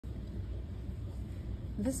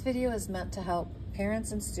This video is meant to help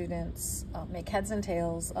parents and students make heads and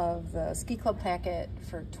tails of the Ski Club packet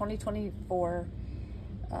for 2024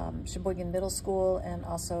 Sheboygan Middle School and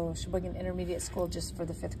also Sheboygan Intermediate School just for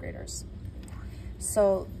the 5th graders.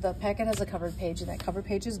 So the packet has a cover page, and that cover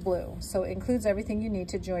page is blue. So it includes everything you need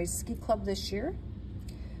to join Ski Club this year.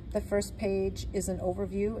 The first page is an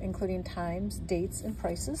overview, including times, dates, and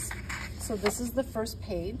prices. So this is the first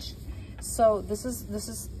page. So this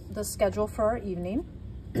is the schedule for our evening.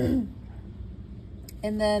 And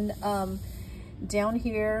then down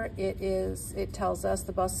here it tells us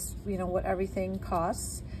the bus, what everything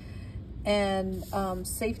costs, and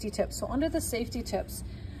safety tips. So under the safety tips,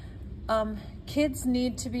 kids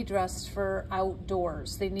need to be dressed for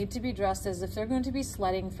outdoors. They need to be dressed as if they're going to be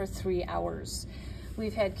sledding for 3 hours.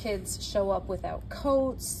 We've had kids show up without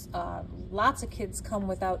coats. Lots of kids come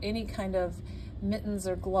without any kind of mittens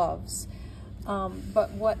or gloves.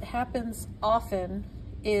 But what happens often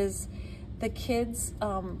is the kids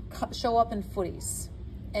show up in footies,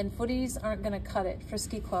 and footies aren't going to cut it for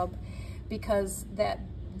Ski Club because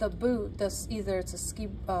the boot, either it's a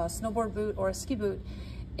snowboard boot or a ski boot,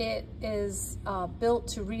 it is built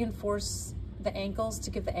to reinforce the ankles,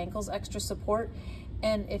 to give the ankles extra support.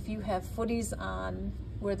 And if you have footies on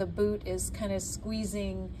where the boot is kind of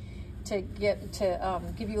squeezing to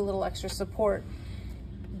give you a little extra support,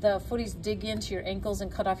 the footies dig into your ankles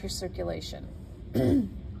and cut off your circulation.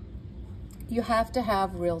 You have to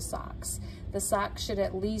have real socks. The socks should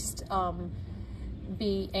at least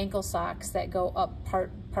be ankle socks that go up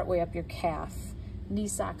part way up your calf. Knee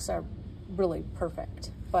socks are really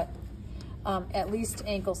perfect, but at least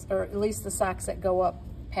ankles, or at least the socks that go up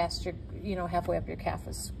past your, halfway up your calf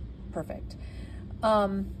is perfect.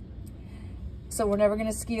 So we're never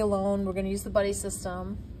gonna ski alone. We're gonna use the buddy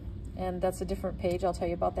system, and that's a different page. I'll tell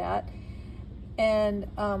you about that. And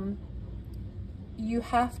you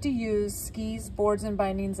have to use skis, boards, and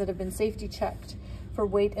bindings that have been safety checked for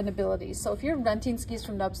weight and ability. So if you're renting skis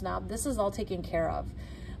from Nubs Nob, this is all taken care of.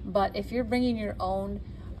 But if you're bringing your own,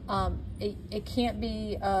 it can't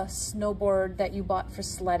be a snowboard that you bought for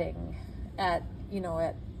sledding at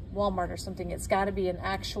Walmart or something. It's got to be an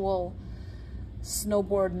actual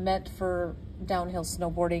snowboard meant for downhill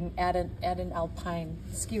snowboarding at an alpine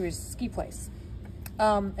ski place.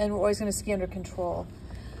 And we're always going to ski under control.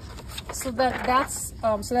 So that's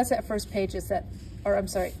that first page. It's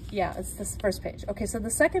this first page. Okay, so the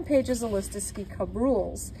second page is a list of Ski Club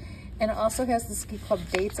rules, and it also has the Ski Club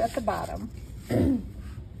dates at the bottom.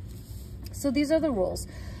 So these are the rules,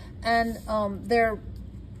 and they're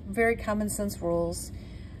very common sense rules.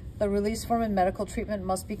 The release form and medical treatment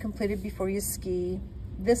must be completed before you ski.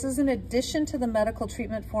 This is in addition to the medical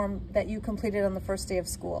treatment form that you completed on the first day of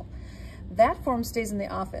school. That form stays in the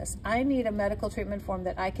office. I need a medical treatment form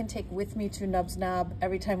that I can take with me to Nubs Nob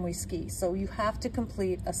every time we ski. So you have to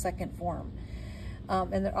complete a second form.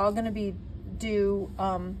 And they're all gonna be due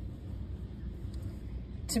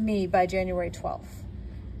to me by January 12th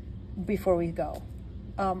before we go.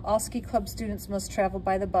 All Ski Club students must travel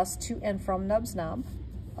by the bus to and from Nubs Nob.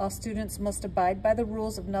 All students must abide by the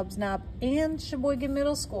rules of Nubs Nob and Sheboygan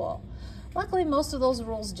Middle School. Luckily, most of those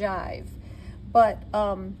rules jive, but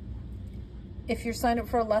if you're signed up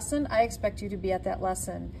for a lesson, I expect you to be at that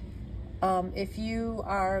lesson. If you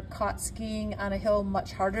are caught skiing on a hill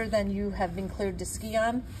much harder than you have been cleared to ski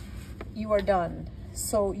on, you are done.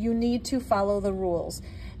 So you need to follow the rules,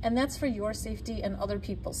 and that's for your safety and other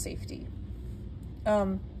people's safety.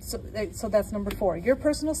 So that's number 4. Your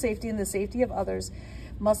personal safety and the safety of others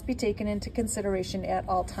must be taken into consideration at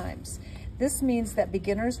all times. This means that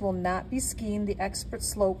beginners will not be skiing the expert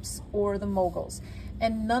slopes or the moguls.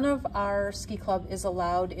 And none of our Ski Club is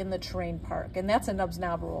allowed in the terrain park. And that's a Nubs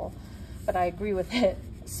Nob rule, but I agree with it.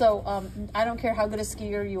 So I don't care how good a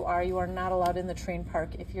skier you are not allowed in the terrain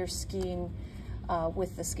park if you're skiing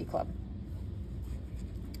with the Ski Club.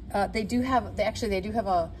 They do have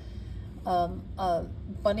a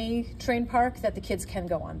bunny terrain park that the kids can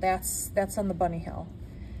go on. That's on the Bunny Hill.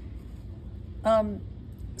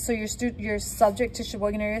 So you're subject to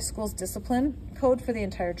Sheboygan Area Schools discipline code for the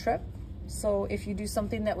entire trip. So if you do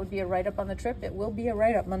something that would be a write-up on the trip, it will be a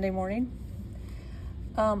write-up Monday morning.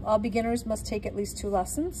 All beginners must take at least 2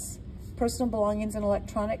 lessons. Personal belongings and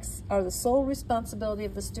electronics are the sole responsibility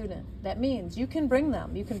of the student. That means you can bring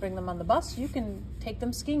them. You can bring them on the bus. You can take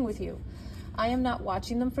them skiing with you. I am not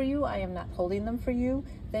watching them for you. I am not holding them for you.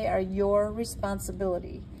 They are your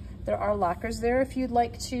responsibility. There are lockers there if you'd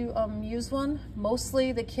like to use one.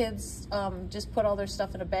 Mostly the kids just put all their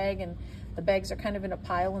stuff in a bag, and the bags are kind of in a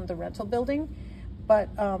pile in the rental building, but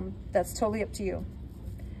that's totally up to you.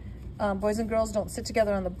 Boys and girls don't sit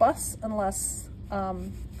together on the bus unless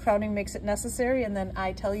crowding makes it necessary, and then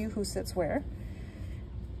I tell you who sits where.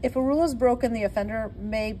 If a rule is broken, the offender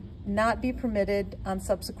may not be permitted on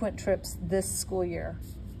subsequent trips this school year.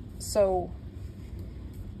 So,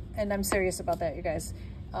 and I'm serious about that, you guys.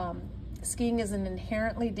 Skiing is an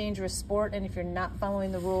inherently dangerous sport, and if you're not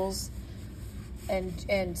following the rules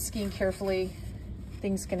and skiing carefully,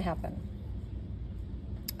 things can happen.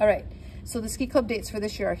 All right, so the ski club dates for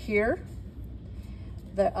this year are here.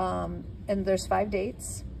 And there's 5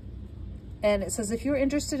 dates. And it says, if you're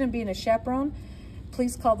interested in being a chaperone,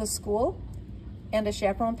 please call the school, and a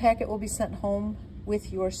chaperone packet will be sent home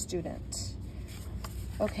with your student.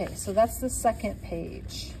 Okay, so that's the second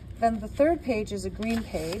page. Then the third page is a green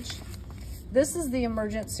page. This is the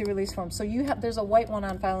emergency release form. So there's a white one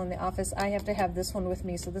on file in the office. I have to have this one with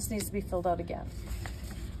me, so this needs to be filled out again.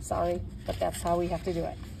 Sorry, but that's how we have to do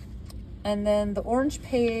it. And then the orange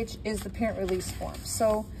page is the parent release form.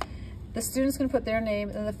 So the student's gonna put their name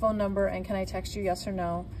and the phone number, and can I text you, yes or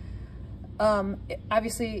no?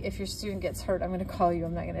 Obviously, if your student gets hurt, I'm gonna call you,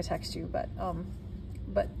 I'm not gonna text you, but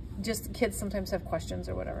just kids sometimes have questions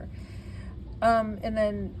or whatever. And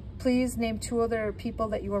then please name 2 other people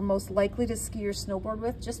that you are most likely to ski or snowboard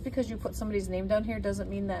with. Just because you put somebody's name down here doesn't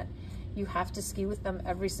mean that you have to ski with them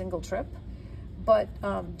every single trip. But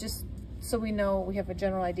just so we know, we have a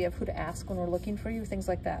general idea of who to ask when we're looking for you, things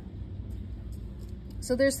like that.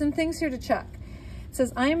 So there's some things here to check. It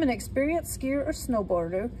says, I am an experienced skier or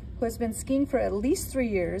snowboarder who has been skiing for at least 3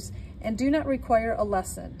 years and do not require a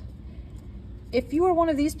lesson. If you are one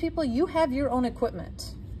of these people, you have your own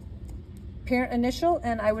equipment. Parent initial,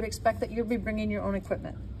 and I would expect that you'll be bringing your own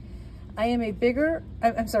equipment. I am a beginner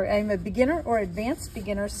or advanced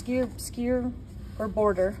beginner skier or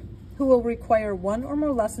boarder who will require 1 or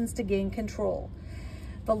more lessons to gain control.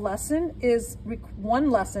 One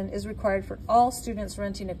lesson is required for all students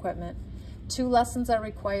renting equipment. 2 lessons are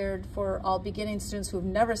required for all beginning students who have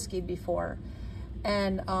never skied before,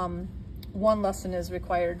 and 1 lesson is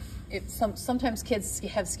required. Sometimes kids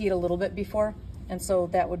have skied a little bit before, and so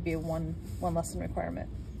that would be a one lesson requirement.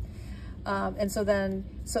 And so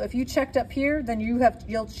if you checked up here, then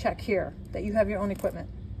you'll check here that you have your own equipment,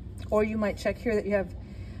 or you might check here that you have.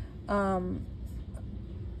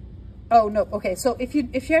 Oh no, okay. So if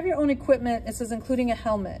you have your own equipment, it says including a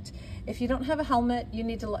helmet. If you don't have a helmet, you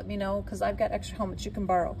need to let me know, because I've got extra helmets you can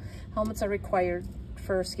borrow. Helmets are required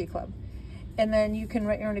for ski club. And then you can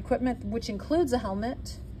rent your own equipment, which includes a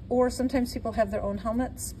helmet, or sometimes people have their own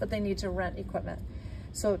helmets, but they need to rent equipment.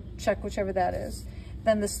 So check whichever that is.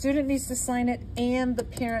 Then the student needs to sign it, and the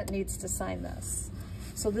parent needs to sign this.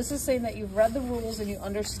 So this is saying that you've read the rules and you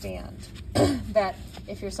understand that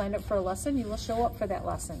if you're signed up for a lesson, you will show up for that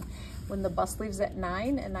lesson. When the bus leaves at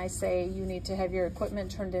 9 and I say you need to have your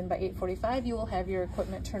equipment turned in by 8:45, you will have your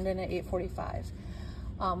equipment turned in at 8:45.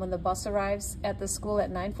 When the bus arrives at the school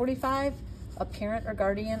at 9:45, a parent or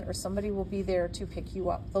guardian or somebody will be there to pick you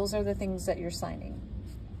up. Those are the things that you're signing.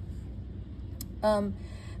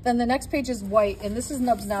 Then the next page is white, and this is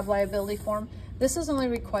Nubs Nob liability form. This is only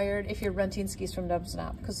required if you're renting skis from Nubs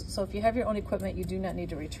Nob, so if you have your own equipment, you do not need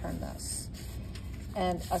to return this.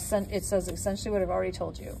 And it says essentially what I've already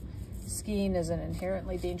told you. Skiing is an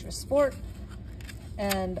inherently dangerous sport,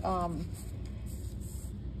 and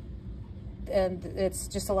it's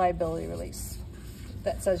just a liability release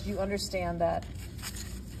that says you understand that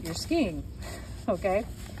you're skiing, okay?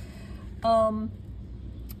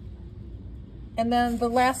 And then the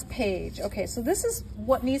last page. Okay, so this is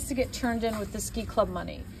what needs to get turned in with the ski club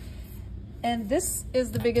money. And this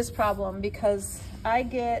is the biggest problem, because I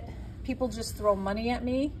get people just throw money at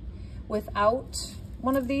me without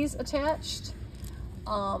one of these attached.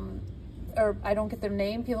 Or I don't get their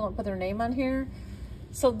name, people don't put their name on here.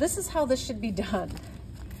 So this is how this should be done.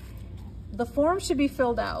 The form should be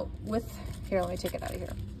filled out with, here, let me take it out of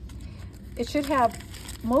here. It should have,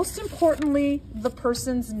 most importantly, the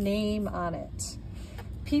person's name on it.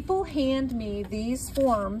 People hand me these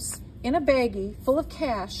forms in a baggie full of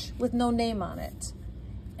cash with no name on it.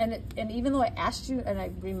 And even though I asked you and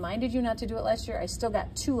I reminded you not to do it last year, I still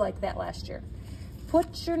got 2 like that last year.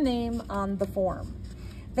 Put your name on the form.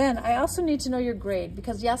 Then I also need to know your grade,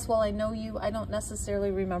 because yes, while I know you, I don't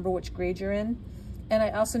necessarily remember which grade you're in. And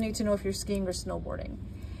I also need to know if you're skiing or snowboarding.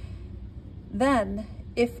 Then,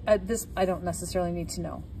 if this, I don't necessarily need to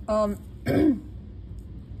know.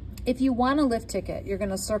 If you want a lift ticket, you're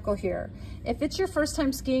gonna circle here. If it's your first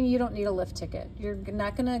time skiing, you don't need a lift ticket. You're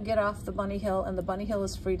not gonna get off the bunny hill, and the bunny hill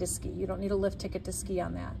is free to ski. You don't need a lift ticket to ski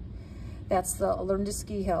on that. That's the Learn to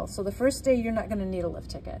Ski hill. So the first day, you're not gonna need a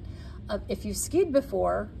lift ticket. If you've skied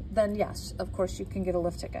before, then yes, of course you can get a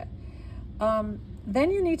lift ticket.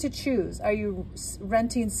 Then you need to choose. Are you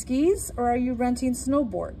renting skis or are you renting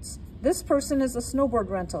snowboards? This person is a snowboard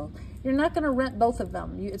rental. You're not going to rent both of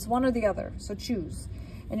them. It's one or the other, so choose.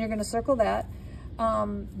 And you're going to circle that.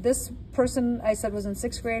 This person I said was in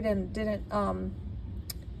 6th grade and didn't,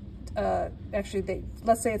 actually,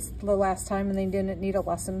 let's say it's the last time and they didn't need a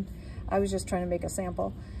lesson. I was just trying to make a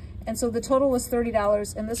sample. And so the total was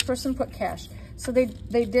 $30 and this person put cash. So they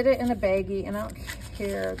did it in a baggie, and I don't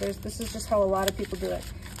care. This is just how a lot of people do it.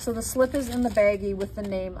 So the slip is in the baggie with the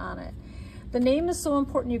name on it. The name is so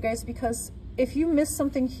important, you guys, because if you miss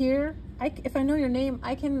something here, if I know your name,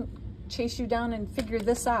 I can chase you down and figure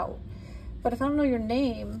this out. But if I don't know your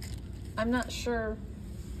name, I'm not sure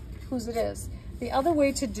whose it is. The other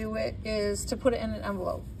way to do it is to put it in an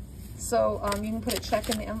envelope. So you can put a check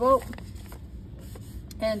in the envelope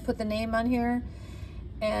and put the name on here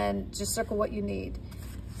and just circle what you need.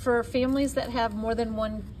 For families that have more than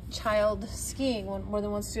one child skiing, more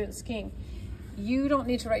than one student skiing, you don't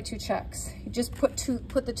need to write 2 checks. You just put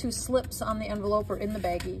the 2 slips on the envelope or in the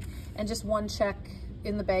baggie, and just 1 check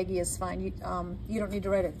in the baggie is fine. You don't need to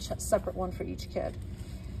write a separate one for each kid.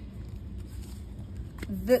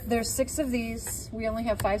 There's 6 of these. We only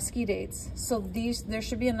have 5 ski dates, so there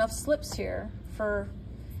should be enough slips here for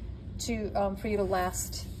you to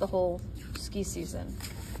last the whole ski season.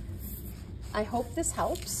 I hope this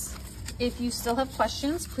helps. If you still have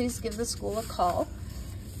questions, please give the school a call.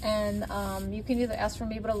 And you can either ask for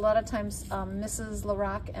me, but a lot of times Mrs.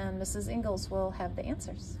 LaRock and Mrs. Ingalls will have the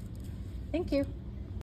answers. Thank you.